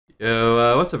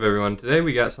Yo, what's up everyone? Today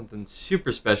we got something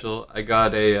super special. I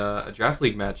got a draft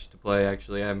league match to play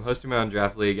actually. I'm hosting my own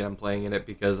draft league and I'm playing in it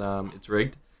because it's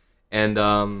rigged. And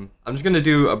I'm just gonna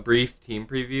do a brief team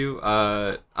preview.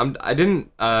 I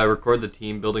didn't record the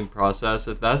team building process.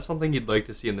 If that's something you'd like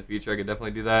to see in the future, I could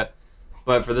definitely do that.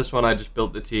 But for this one, I just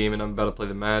built the team and I'm about to play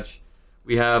the match.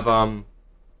 We have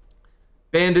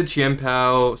Bandit,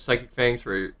 Xianpao, Psychic Fangs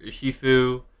for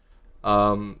Shifu.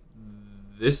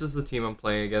 This is the team I'm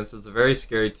playing against. It's a very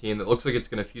scary team that looks like it's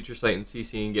going to Future Sight and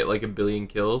CC and get like 1 billion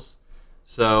kills.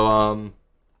 So,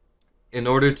 in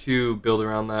order to build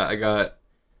around that, I got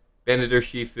Bandit or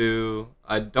Shifu.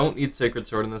 I don't need Sacred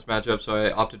Sword in this matchup, so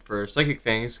I opted for Psychic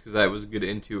Fangs because that was good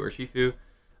into or Shifu.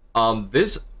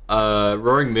 This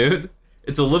Roaring Moon,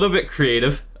 it's a little bit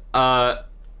creative. I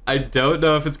don't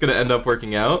know if it's going to end up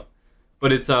working out,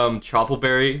 but it's Chople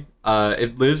Berry.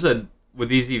 It lives with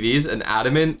these EVs, an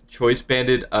Adamant, Choice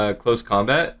Banded, Close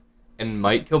Combat, and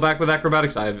might kill back with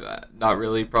Acrobatics. Not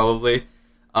really, probably.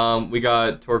 We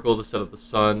got Torkoal to set up the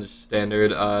sun, just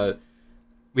standard.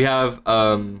 We have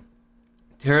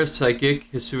Terra Psychic,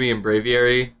 Hisui, and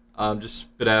Braviary. Just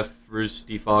Spit F, Roost,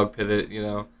 Defog, Pivot, you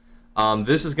know.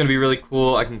 This is going to be really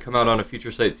cool. I can come out on a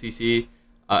Future Sight CC,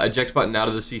 eject button out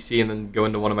of the CC, and then go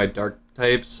into one of my Dark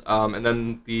types. And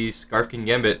then the Scarf King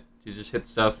Gambit to just hit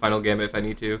stuff, Final Gambit if I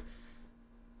need to.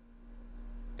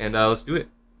 And let's do it.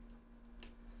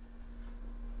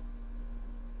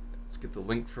 Let's get the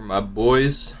link from my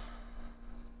boys.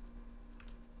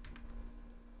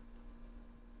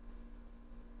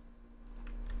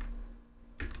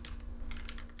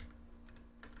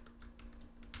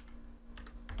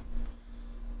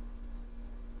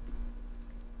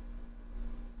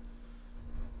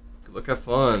 Good luck, have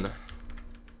fun.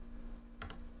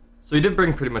 So he did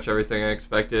bring pretty much everything I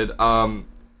expected.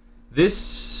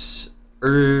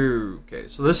 Okay,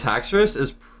 so this Haxorus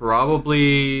is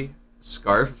probably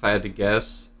Scarf, if I had to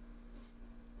guess.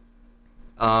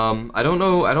 I don't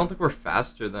know. I don't think we're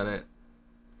faster than it.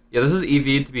 Yeah, this is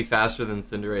EV'd to be faster than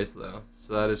Cinderace, though,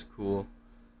 so that is cool.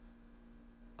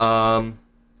 What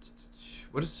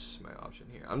is my option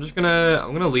here? I'm just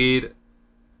gonna lead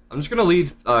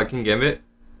King Gambit.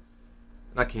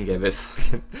 Not King Gambit,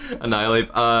 fucking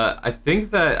Annihilate. I think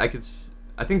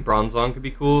Bronzong could be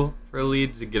cool for a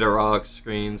lead to get a Rock,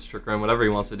 Screens, Trick Room, whatever he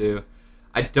wants to do.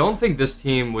 I don't think this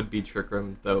team would be Trick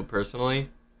Room, though, personally.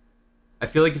 I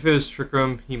feel like if it was Trick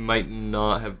Room, he might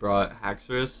not have brought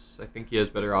Haxorus. I think he has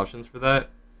better options for that.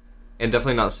 And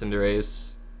definitely not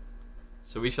Cinderace.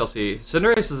 So we shall see.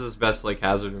 Cinderace is his best like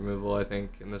hazard removal, I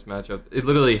think, in this matchup. It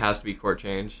literally has to be court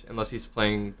change, unless he's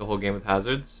playing the whole game with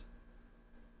hazards.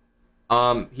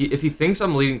 If he thinks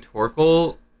I'm leading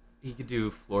Torkoal, he could do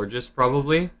Florges,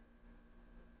 probably.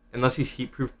 Unless he's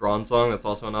Heat-Proof Bronzong, that's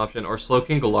also an option. Or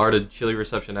Slowking Galar to Chilly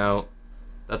Reception out.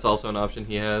 That's also an option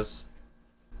he has.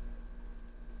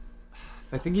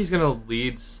 If I think he's going to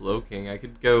lead Slowking, I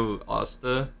could go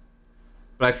Asta.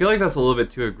 But I feel like that's a little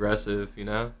bit too aggressive, you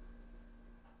know?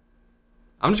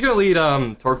 I'm just going to lead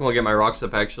Torkoal and get my Rocks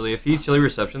up, actually. If he Chilly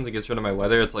Receptions and gets rid of my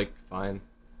Weather, it's like, fine.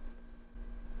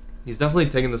 He's definitely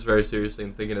taking this very seriously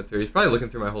and thinking it through. He's probably looking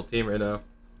through my whole team right now.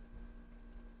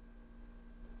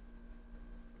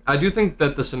 I do think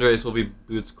that the Cinderace will be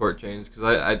Boots court change,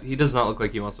 because he does not look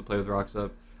like he wants to play with Rocks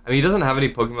up. I mean, he doesn't have any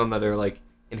Pokemon that are, like,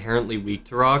 inherently weak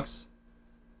to Rocks.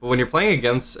 But when you're playing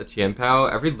against a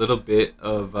Xianpao, every little bit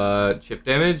of chip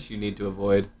damage you need to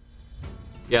avoid.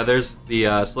 Yeah, there's the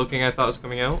Slowking I thought was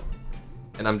coming out.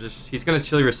 And he's going to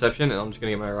Chilly Reception, and I'm just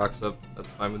going to get my Rocks up. That's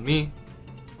fine with me.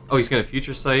 Oh, he's going to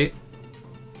Future Sight.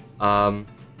 I'm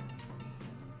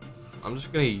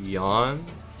just going to Yawn,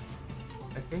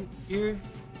 I think, here.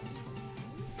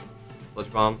 Sludge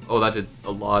Bomb. Oh, that did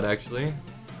a lot, actually.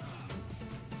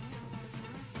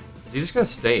 Is he just gonna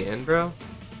stay in, bro? I'm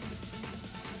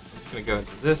just gonna go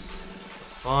into this.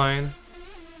 Fine.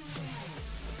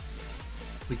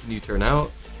 We can U-turn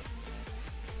out.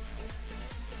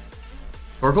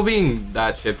 Torkoal being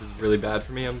that chipped is really bad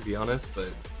for me, I'm gonna be honest, but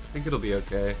I think it'll be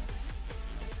okay.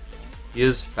 He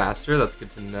is faster, that's good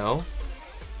to know.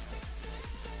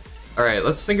 Alright,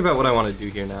 let's think about what I want to do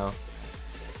here now.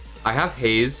 I have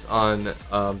Haze on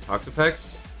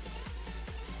Toxapex,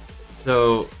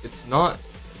 so it's not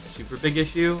a super big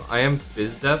issue. I am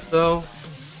Fizz Def though.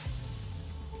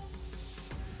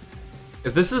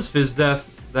 If this is Fizz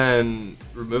Def, then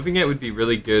removing it would be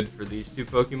really good for these two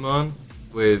Pokemon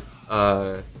with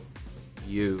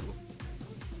you.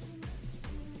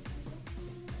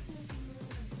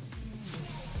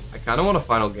 I kind of want a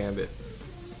Final Gambit.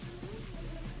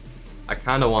 I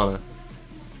kind of want to.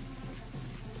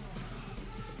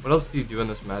 What else do you do in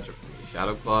this matchup for me?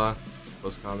 Shadow Claw.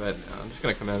 close combat. No, I'm just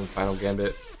gonna come in and final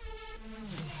gambit.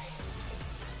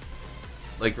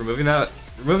 Like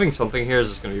removing something here is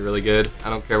just gonna be really good. I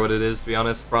don't care what it is, to be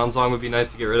honest. Bronzong would be nice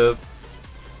to get rid of.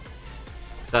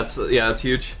 That's that's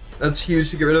huge. That's huge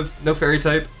to get rid of. No fairy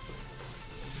type.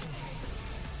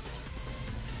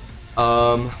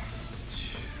 I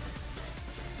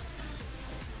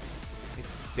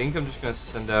think I'm just gonna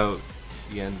send out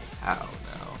Tien Tao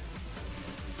now.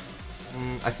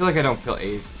 I feel like I don't kill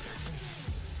Ace.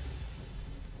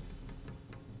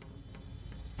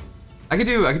 I could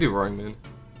do Roaring Moon.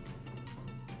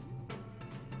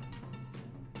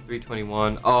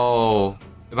 321. Oh,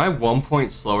 am I 1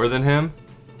 point slower than him?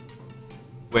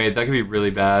 Wait, that could be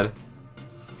really bad.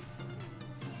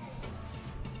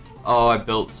 Oh, I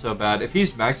built so bad. If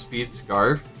he's max speed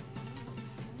Scarf.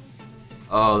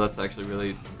 Oh, that's actually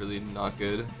really, really not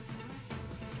good.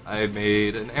 I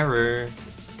made an error.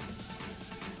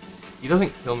 He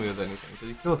doesn't kill me with anything, because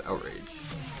he killed Outrage.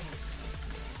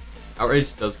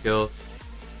 Outrage does kill.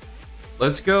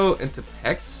 Let's go into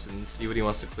Pex and see what he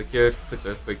wants to click here. If he clicks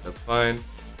Earthquake, that's fine.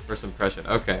 First impression.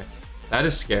 Okay. That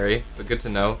is scary, but good to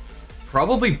know.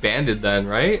 Probably banded then,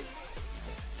 right?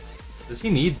 Does he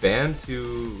need ban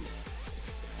to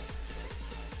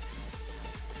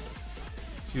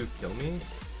kill me?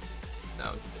 No,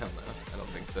 hell no. I don't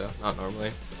think so. Not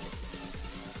normally.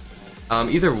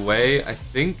 Either way, I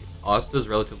think Asta's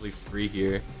relatively free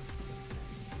here.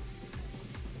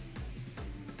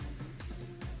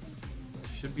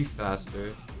 Should be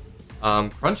faster.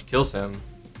 Crunch kills him.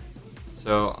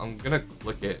 So I'm gonna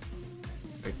click it,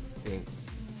 I think.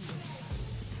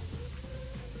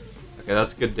 Okay,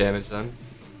 that's good damage then.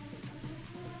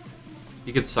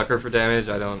 He could Sucker for damage,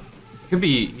 I don't... It could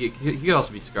be... He could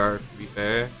also be Scarf, to be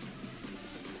fair.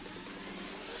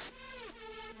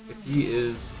 If he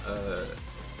is, Scarf.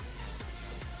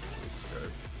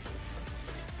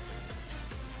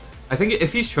 I think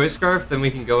if he's Choice Scarf, then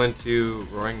we can go into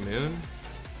Roaring Moon.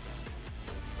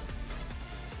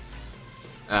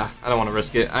 I don't want to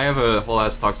risk it. I have a whole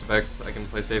ass Toxapex I can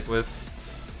play safe with.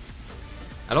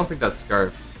 I don't think that's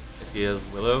Scarf if he has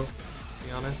Willow, to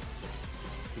be honest.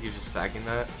 I think he's just sacking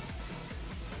that.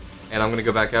 And I'm going to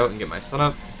go back out and get my Sun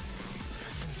up.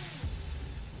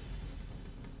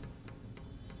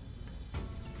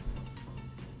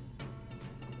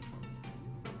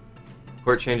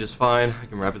 Court change is fine. I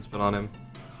can Rapid Spin on him.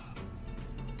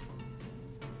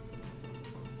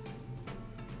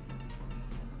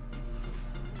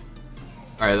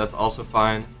 Alright, that's also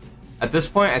fine. At this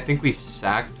point, I think we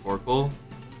sack Torkoal.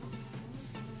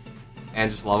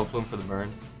 And just Lava Plume for the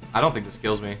burn. I don't think this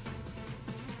kills me.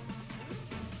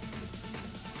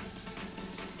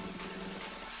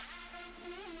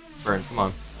 Burn, come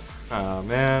on. Oh,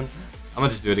 man. I'm gonna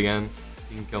just do it again.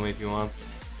 He can kill me if he wants.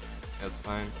 That's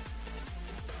fine.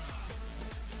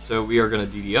 So we are gonna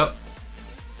DD up.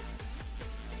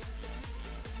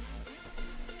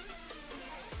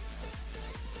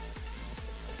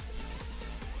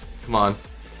 Come on.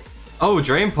 Oh,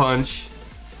 Drain Punch.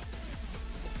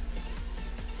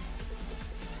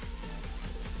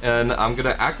 And I'm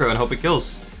gonna Acro and hope it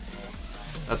kills.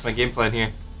 That's my game plan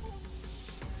here.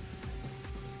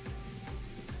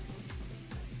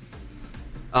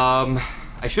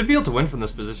 I should be able to win from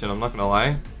this position, I'm not gonna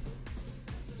lie.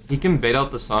 He can bait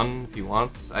out the Sun if he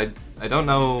wants. I don't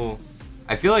know.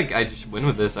 I feel like I just win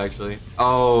with this, actually.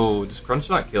 Oh, does Crunch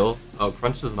not kill? Oh,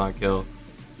 Crunch does not kill.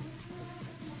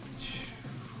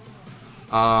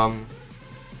 Damn.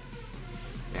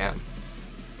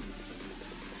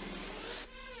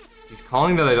 He's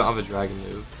calling that I don't have a dragon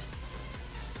move.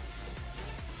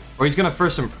 Or he's gonna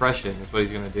First Impression is what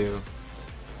he's gonna do.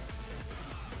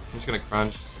 I'm just gonna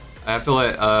Crunch. I have to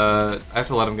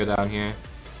let him go down here.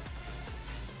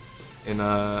 And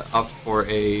opt for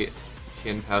a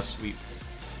Tien Tao sweep.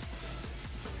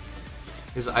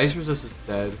 His Ice Resist is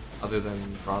dead, other than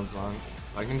Bronzong.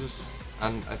 I can just...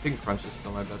 I think Crunch is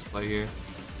still my best play here.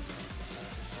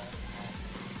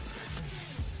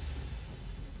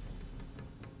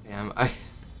 Damn, I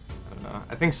don't know.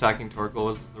 I think sacking Torkoal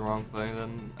was the wrong play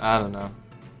then. I don't know.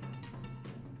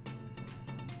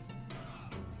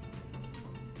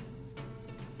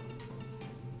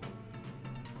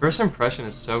 First Impression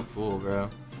is so cool, bro.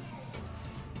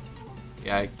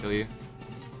 Yeah, I kill you.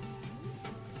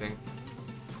 I think.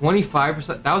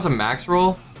 25%? That was a max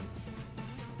roll?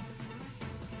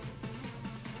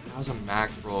 That was a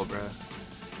max roll, bro.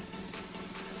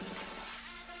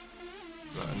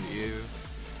 Run you.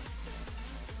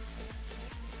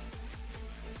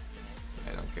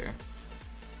 I don't care.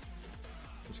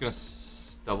 I'm just gonna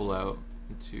double out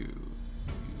into you.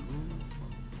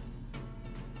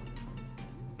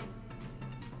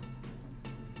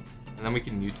 And then we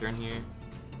can U-turn here.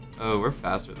 Oh, we're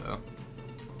faster though.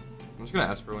 I'm just gonna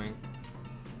Esper Wing.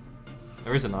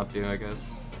 No reason not to, I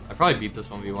guess. I probably beat this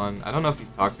 1v1. I don't know if he's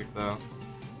toxic though.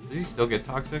 Does he still get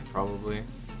toxic? Probably.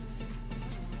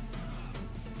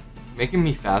 Making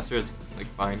me faster is like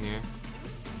fine here.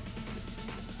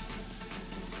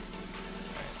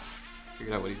 Alright.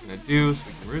 Figured out what he's gonna do so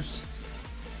we can roost.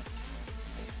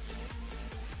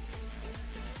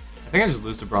 I think I just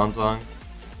lose to Bronzong.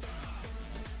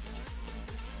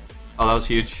 Oh, that was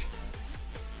huge.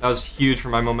 That was huge for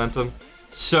my momentum.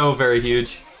 So very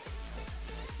huge.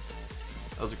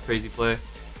 That was a crazy play.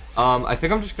 I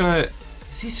think I'm just gonna...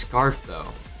 Is he Scarf though?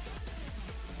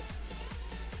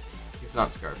 He's not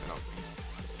Scarf, I don't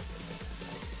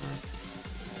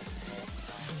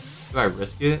think. Do I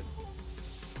risk it?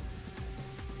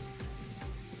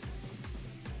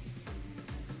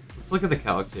 Let's look at the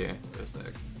calcs here for a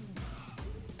sec.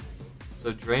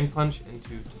 So Drain Punch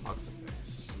into Toxifix.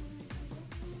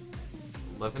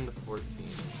 11 to 14.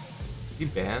 Is he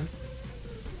banned?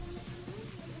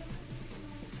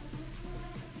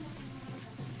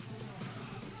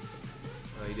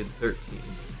 He did 13.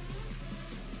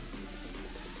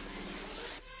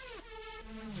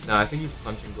 No, I think he's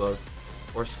Punching Glove.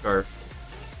 Or Scarf.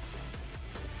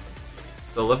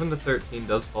 So 11 to 13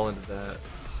 does fall into that.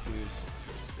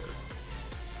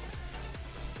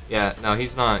 Yeah, no,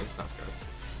 he's not Scarf.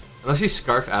 Unless he's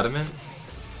Scarf Adamant,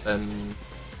 then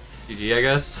GG, I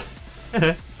guess.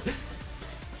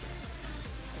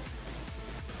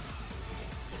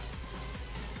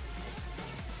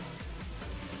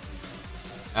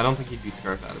 I don't think he'd be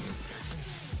Scarf Adamant.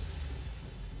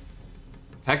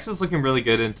 Pex is looking really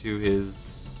good into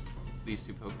these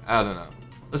two Pokemon. I don't know.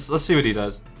 Let's see what he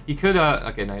does. He could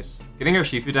okay, nice. Getting our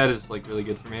Shifu dead is like really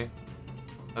good for me.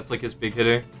 That's like his big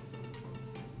hitter.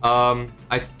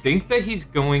 I think that he's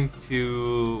going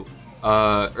to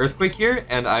Earthquake here,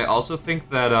 and I also think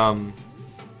that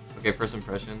okay, first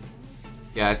impression.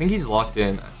 Yeah, I think he's locked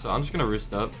in, so I'm just gonna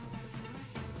roost up.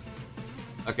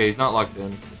 Okay, he's not locked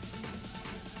in.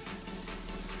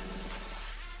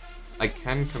 I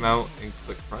can come out and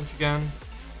click Crunch again.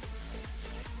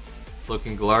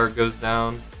 Slowking Galar goes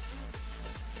down.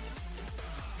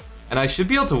 And I should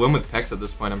be able to win with Pex at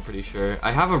this point, I'm pretty sure.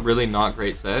 I have a really not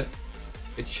great set.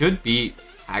 It should beat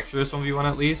Haxorus 1v1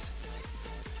 at least.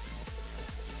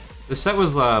 This set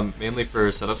was mainly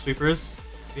for setup sweepers,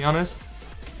 to be honest.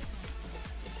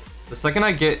 The second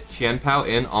I get Qianpao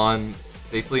in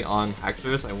safely on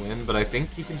Haxorus, I win, but I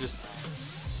think he can just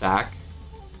sack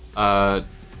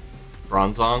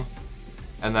Bronzong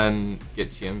and then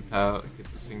get Qianpao,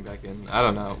 get this thing back in. I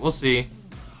don't know. We'll see.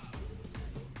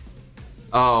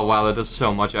 Oh, wow, that does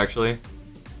so much, actually.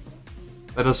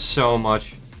 That does so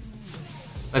much.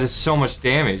 That is so much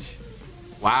damage.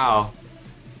 Wow.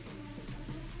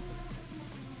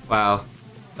 Wow.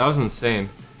 That was insane.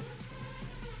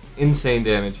 Insane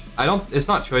damage. It's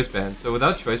not Choice Band, so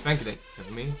without Choice Band, can it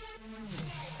kill me?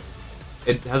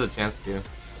 It has a chance to.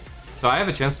 So I have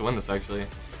a chance to win this, actually.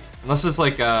 Unless it's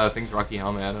like, Things Rocky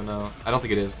Helmet, I don't know. I don't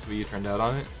think it is, because we turned out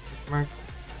on it. Mark.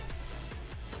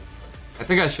 I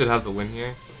think I should have the win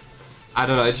here. I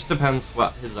don't know, it just depends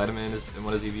what his item is and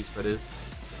what his EV spread is.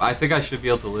 I think I should be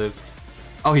able to live.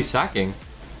 Oh, he's sacking.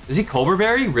 Is he Colbur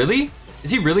Berry? Really? Is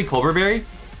he really Colbur Berry?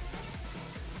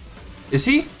 Is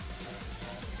he?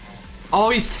 Oh,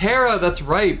 he's Terra. That's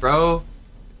right, bro.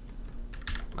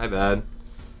 My bad.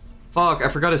 Fuck, I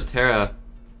forgot his Terra.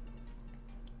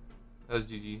 That was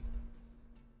GG.